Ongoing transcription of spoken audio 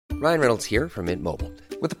Ryan Reynolds here from Mint Mobile.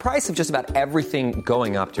 With the price of just about everything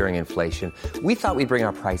going up during inflation, we thought we'd bring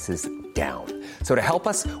our prices down. So to help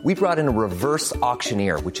us, we brought in a reverse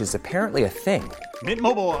auctioneer, which is apparently a thing. Mint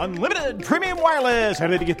Mobile Unlimited Premium Wireless. How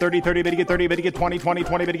to get 30, 30, bit to get 30, bit to get 20, 20,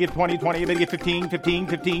 20, bit to get 20, 20, bit to get 15, 15,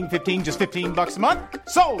 15, 15, just $15 a month?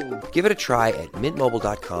 Sold! Give it a try at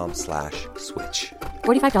mintmobile.com/switch.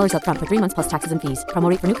 $45 up front for 3 months plus taxes and fees. Promo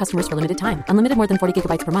rate for new customers for limited time. Unlimited more than 40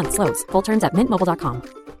 gigabytes per month. Slows full terms at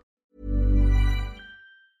mintmobile.com.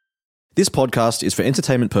 This podcast is for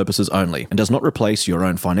entertainment purposes only and does not replace your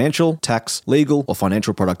own financial, tax, legal, or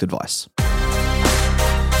financial product advice.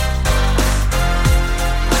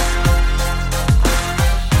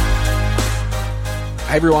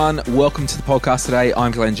 Hey everyone, welcome to the podcast today.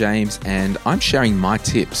 I'm Glenn James and I'm sharing my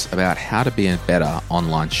tips about how to be a better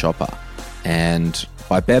online shopper. And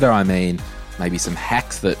by better, I mean maybe some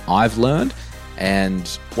hacks that I've learned and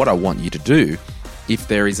what I want you to do. If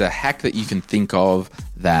there is a hack that you can think of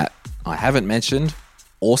that I haven't mentioned,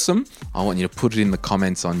 awesome. I want you to put it in the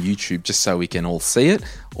comments on YouTube just so we can all see it,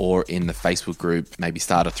 or in the Facebook group, maybe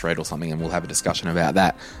start a thread or something and we'll have a discussion about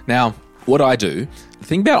that. Now, what I do, the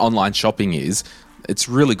thing about online shopping is it's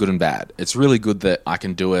really good and bad. It's really good that I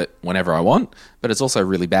can do it whenever I want, but it's also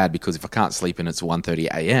really bad because if I can't sleep and it's 1:30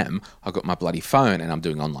 a.m., I've got my bloody phone and I'm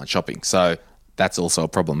doing online shopping. So that's also a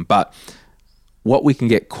problem. But what we can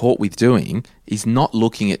get caught with doing is not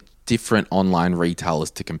looking at different online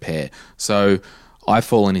retailers to compare. So I've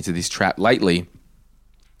fallen into this trap lately.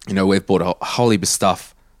 You know, we've bought a whole heap of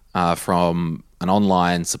stuff from an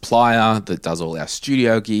online supplier that does all our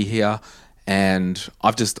studio gear here. And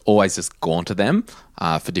I've just always gone to them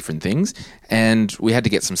for different things. And we had to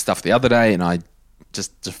get some stuff the other day and I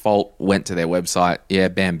just default went to their website. Yeah,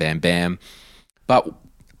 bam, bam, bam. But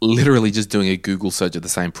literally just doing a Google search of the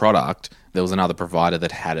same product, there was another provider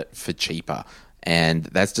that had it for cheaper. And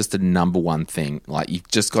that's just the number one thing. Like, you've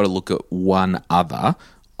just got to look at one other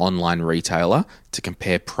online retailer to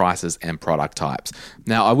compare prices and product types.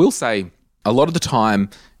 Now, I will say a lot of the time,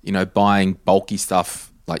 you know, buying bulky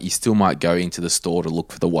stuff, like you still might go into the store to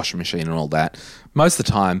look for the washing machine and all that. Most of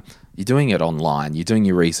the time, you're doing it online. You're doing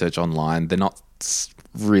your research online. They're not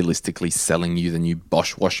realistically selling you the new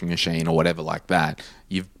Bosch washing machine or whatever like that.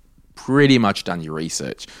 You've pretty much done your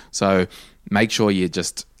research. So make sure you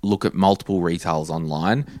just look at multiple retailers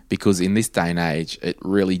online, because in this day and age, it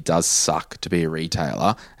really does suck to be a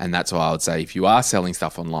retailer. And that's why I would say, if you are selling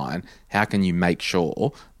stuff online, how can you make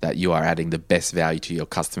sure that you are adding the best value to your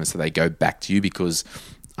customers so they go back to you? Because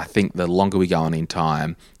I think the longer we go on in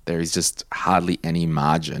time, there is just hardly any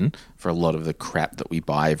margin for a lot of the crap that we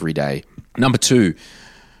buy every day. Number 2,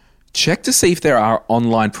 check to see if there are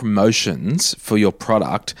online promotions for your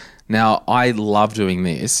product. Now, I love doing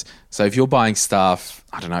this. So if you're buying stuff,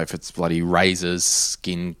 I don't know if it's bloody razors,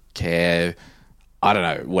 skin care, I don't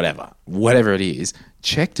know, whatever it is,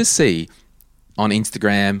 check to see on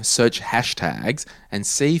Instagram, search hashtags and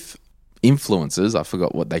see if influencers, I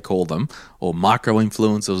forgot what they call them, or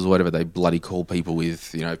micro-influencers, whatever they bloody call people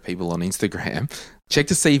with, you know, people on Instagram, check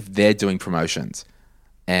to see if they're doing promotions.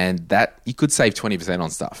 And that, you could save 20% on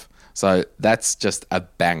stuff. So that's just a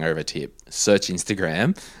banger of a tip. Search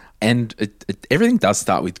Instagram. And everything does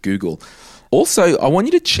start with Google. Also, I want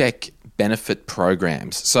you to check benefit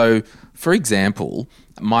programs. So, for example,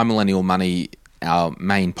 My Millennial Money, our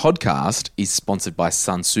main podcast, is sponsored by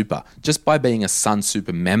Sunsuper. Just by being a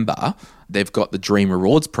Sunsuper member, they've got the Dream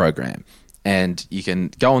Rewards program. And you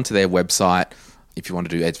can go onto their website if you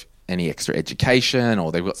want to do any extra education,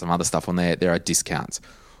 or they've got some other stuff on there. There are discounts.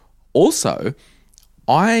 Also,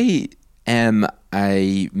 I am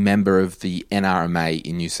a member of the NRMA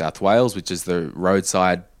in New South Wales, which is the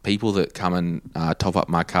roadside people that come and top up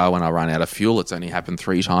my car when I run out of fuel. It's only happened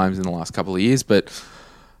 3 times in the last couple of years, but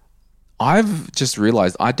I've just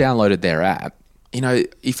realised I downloaded their app. You know,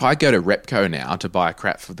 if I go to Repco now to buy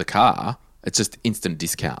crap for the car, it's just instant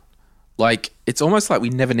discount. Like, it's almost like we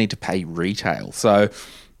never need to pay retail. So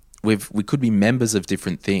we could be members of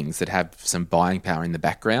different things that have some buying power in the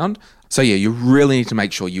background. So yeah, you really need to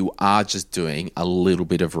make sure you are just doing a little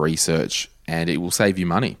bit of research, and it will save you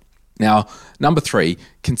money. Now, number 3,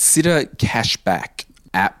 consider cashback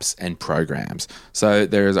apps and programs. So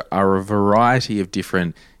there are a variety of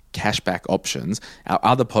different cashback options. Our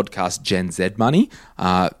other podcast, Gen Z Money,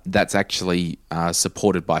 that's actually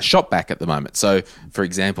supported by Shopback at the moment. So, for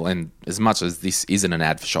example, and as much as this isn't an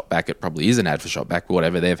ad for Shopback, it probably is an ad for Shopback, but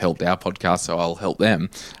whatever, they've helped our podcast, so I'll help them.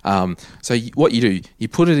 So what you do, you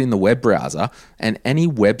put it in the web browser, and any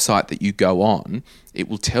website that you go on, it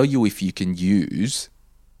will tell you if you can use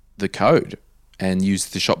the code. and use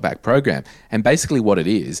the Shopback program. And basically what it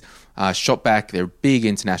is, Shopback, they're a big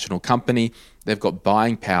international company. They've got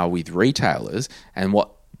buying power with retailers. And what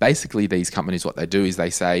basically these companies, what they do is they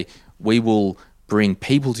say, we will bring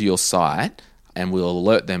people to your site and we'll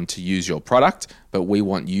alert them to use your product, but we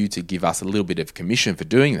want you to give us a little bit of commission for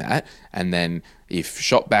doing that. And then if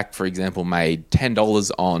Shopback, for example, made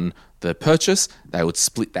 $10 on the purchase, they would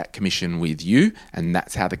split that commission with you, and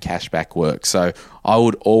that's how the cashback works. So I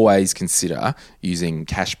would always consider using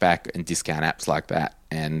cashback and discount apps like that,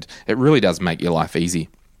 and it really does make your life easy.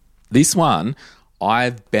 This one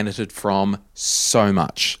I've benefited from so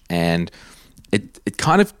much, and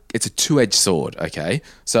it's a two-edged sword, okay?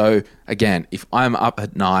 So again, if I'm up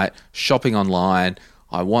at night shopping online,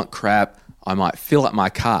 I want crap, I might fill up my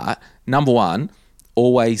cart. Number one,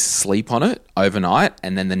 always sleep on it overnight,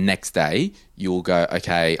 and then the next day you'll go,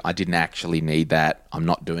 okay, I didn't actually need that, I'm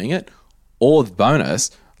not doing it. Or the bonus,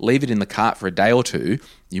 leave it in the cart for a day or two,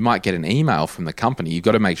 you might get an email from the company. You've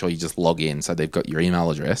got to make sure you just log in so they've got your email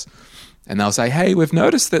address. And they'll say, hey, we've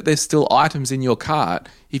noticed that there's still items in your cart.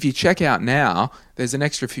 If you check out now, there's an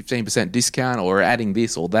extra 15% discount, or we're adding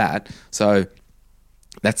this or that. So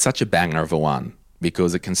that's such a banger of a one,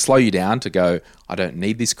 because it can slow you down to go, I don't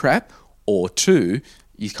need this crap. Or two,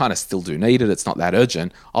 you kind of still do need it. It's not that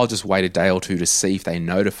urgent. I'll just wait a day or two to see if they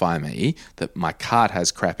notify me that my cart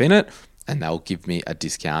has crap in it, and they'll give me a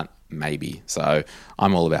discount maybe. So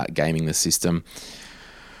I'm all about gaming the system.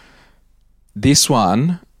 This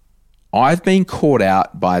one, I've been caught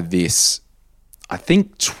out by this, I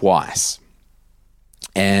think twice.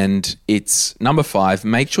 And it's number 5,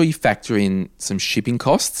 make sure you factor in some shipping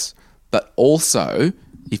costs, but also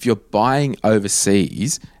if you're buying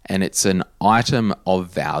overseas and it's an item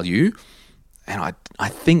of value, and I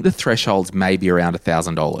think the threshold's maybe around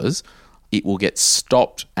 $1,000, it will get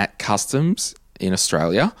stopped at customs in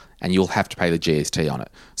Australia and you'll have to pay the GST on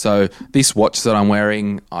it. So this watch that I'm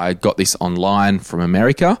wearing, I got this online from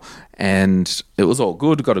America and it was all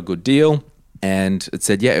good, got a good deal. And it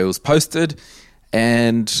said, yeah, it was posted.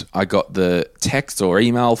 And I got the text or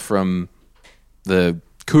email from the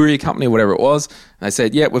courier company, whatever it was. And they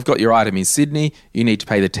said, yeah, we've got your item in Sydney. You need to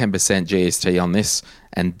pay the 10% GST on this.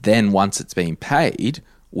 And then once it's been paid,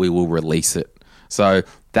 we will release it. So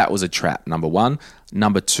that was a trap, number 1.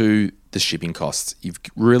 Number 2, the shipping costs. You've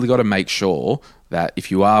really got to make sure that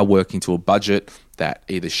if you are working to a budget, that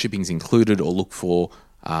either shipping's included, or look for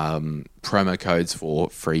promo codes for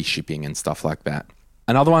free shipping and stuff like that.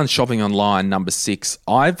 Another one, shopping online, number 6.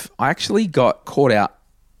 I actually got caught out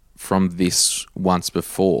from this once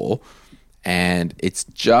before, and it's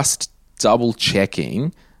just double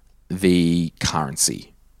checking the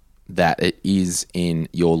currency, that it is in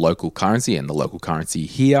your local currency, and the local currency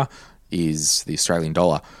here is the Australian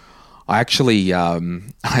dollar. I actually,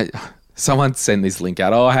 someone sent this link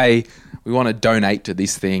out. Oh, hey, we want to donate to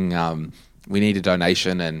this thing. We need a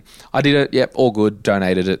donation, and I did it. Yep, all good.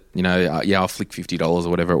 Donated it. I'll flick $50 or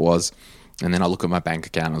whatever it was. And then I look at my bank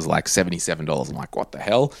account, it was like $77. I'm like, what the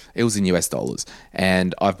hell? It was in US dollars.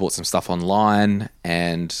 And I've bought some stuff online,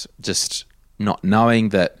 and just not knowing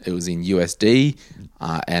that it was in USD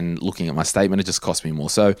and looking at my statement, it just cost me more.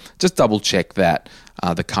 So just double check that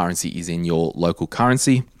the currency is in your local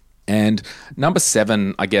currency. And number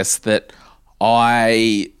 7, I guess that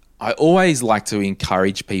I always like to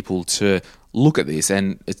encourage people to look at this,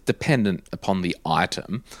 and it's dependent upon the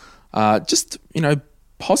item.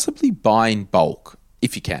 Possibly buy in bulk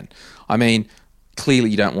if you can. I mean,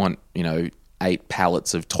 clearly you don't want, 8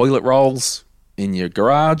 pallets of toilet rolls in your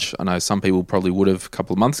garage. I know some people probably would have a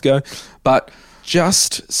couple of months ago, but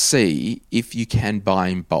just see if you can buy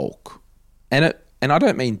in bulk. And I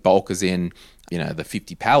don't mean bulk as in, the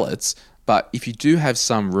 50 pallets, but if you do have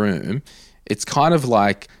some room, it's kind of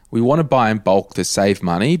like we want to buy in bulk to save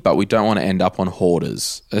money, but we don't want to end up on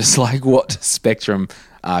hoarders. It's like, what spectrum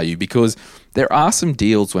are you? Because there are some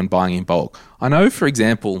deals when buying in bulk. I know, for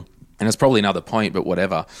example, and it's probably another point, but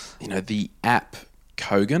whatever, the app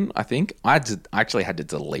Kogan, I think, I actually had to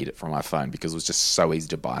delete it from my phone because it was just so easy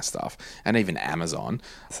to buy stuff. And even Amazon.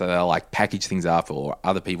 So they'll like package things up, or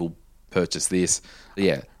other people purchase this.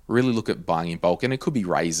 Yeah, really look at buying in bulk. And it could be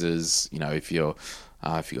razors, if you've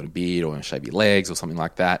got a beard, or want to shave your legs or something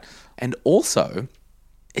like that. And also,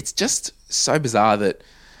 it's just so bizarre that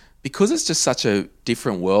because it's just such a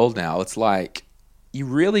different world now, it's like you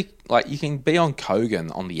can be on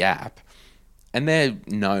Kogan on the app, and they're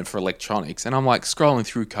known for electronics. And I'm like scrolling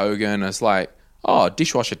through Kogan, and it's like, oh,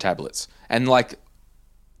 dishwasher tablets. And like,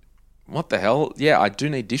 what the hell? Yeah, I do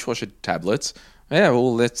need dishwasher tablets. Yeah,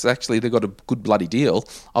 well, they've got a good bloody deal.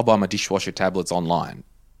 I'll buy my dishwasher tablets online.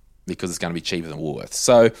 because it's going to be cheaper than Woolworths.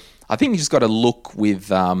 So I think you just got to look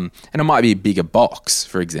with, and it might be a bigger box,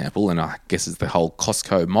 for example, and I guess it's the whole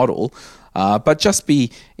Costco model, but just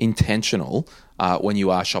be intentional when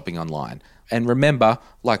you are shopping online. And remember,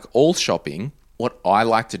 like all shopping, what I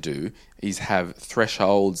like to do is have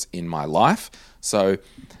thresholds in my life. So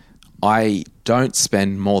I don't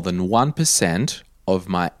spend more than 1% of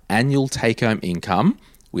my annual take-home income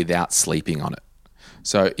without sleeping on it.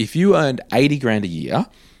 So if you earned 80 grand a year,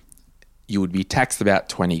 you would be taxed about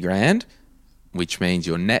 20 grand, which means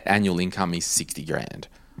your net annual income is 60 grand.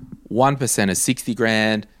 1% of 60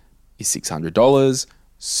 grand is $600.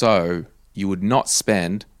 So you would not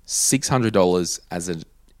spend $600 as an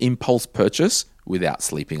impulse purchase without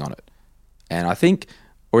sleeping on it. And I think,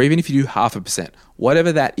 or even if you do 0.5%,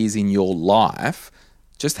 whatever that is in your life,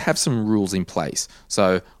 just have some rules in place.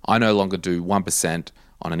 So I no longer do 1%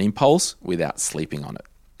 on an impulse without sleeping on it.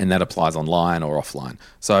 And that applies online or offline.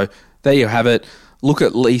 So there you have it. Look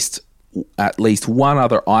at least one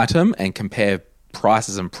other item and compare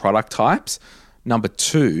prices and product types. Number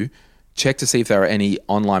 2, check to see if there are any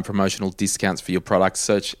online promotional discounts for your product.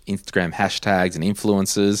 Search Instagram hashtags and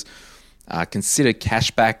influencers. Consider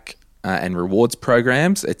cashback and rewards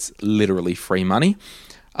programs. It's literally free money.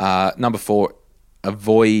 Number 4,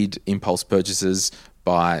 avoid impulse purchases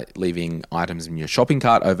by leaving items in your shopping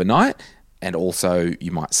cart overnight, and also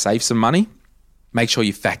you might save some money. Make sure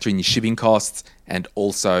you factor in your shipping costs and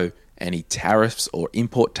also any tariffs or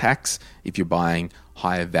import tax if you're buying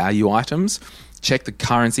higher value items. Check the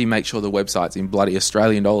currency, make sure the website's in bloody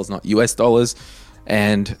Australian dollars, not US dollars,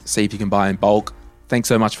 and see if you can buy in bulk. Thanks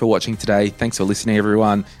so much for watching today. Thanks for listening,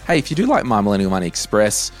 everyone. Hey, if you do like My Millennial Money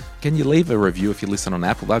Express, can you leave a review if you listen on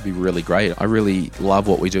Apple? That'd be really great. I really love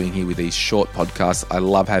what we're doing here with these short podcasts. I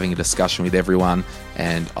love having a discussion with everyone,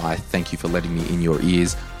 and I thank you for letting me in your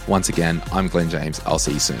ears. Once again, I'm Glenn James. I'll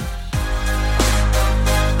see you soon.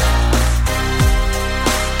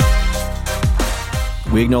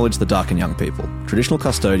 We acknowledge the Darkin Young people, traditional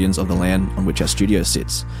custodians of the land on which our studio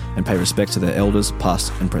sits, and pay respect to their elders,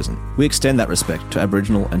 past and present. We extend that respect to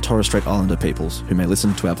Aboriginal and Torres Strait Islander peoples who may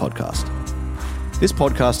listen to our podcast. This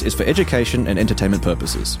podcast is for education and entertainment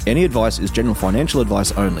purposes. Any advice is general financial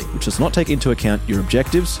advice only, which does not take into account your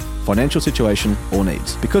objectives, financial situation, or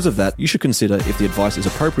needs. Because of that, you should consider if the advice is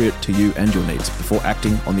appropriate to you and your needs before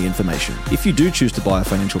acting on the information. If you do choose to buy a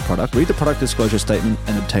financial product, read the product disclosure statement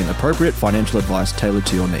and obtain appropriate financial advice tailored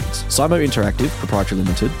to your needs. Simo Interactive Proprietary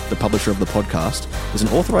Limited, the publisher of the podcast, is an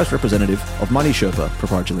authorised representative of Money Sherpa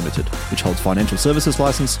Proprietary Limited, which holds financial services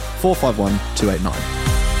license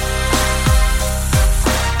 451289.